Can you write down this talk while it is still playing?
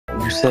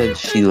said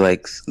she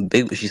likes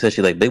big. She said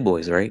she like big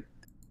boys, right?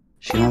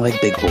 She don't like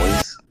big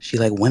boys. She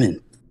like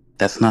women.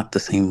 That's not the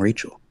same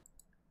Rachel.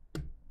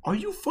 Are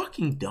you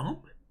fucking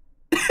dumb?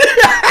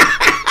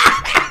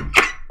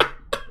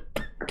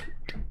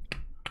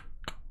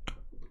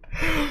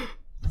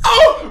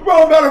 Oh,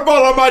 bro, I'm about to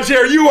fall on my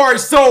chair. You are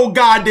so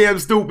goddamn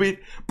stupid.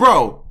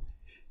 Bro,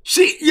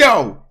 she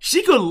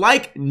could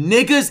like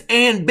niggas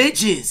and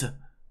bitches.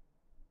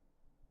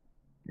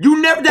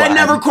 That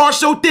never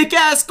crossed your thick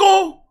ass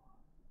skull?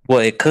 Well,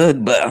 it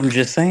could, but I'm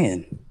just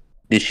saying.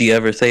 Did she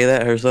ever say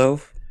that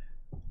herself?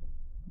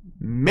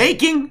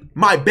 Making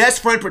my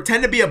best friend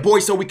pretend to be a boy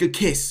so we could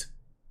kiss.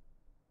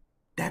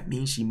 That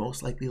means she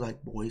most likely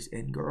like boys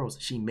and girls.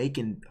 She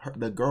making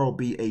the girl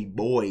be a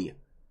boy.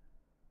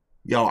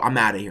 Yo, I'm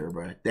out of here,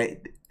 bro.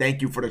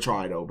 Thank you for the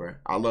try, though, bro.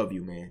 I love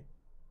you, man.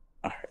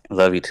 All right.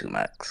 Love you too,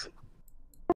 Max.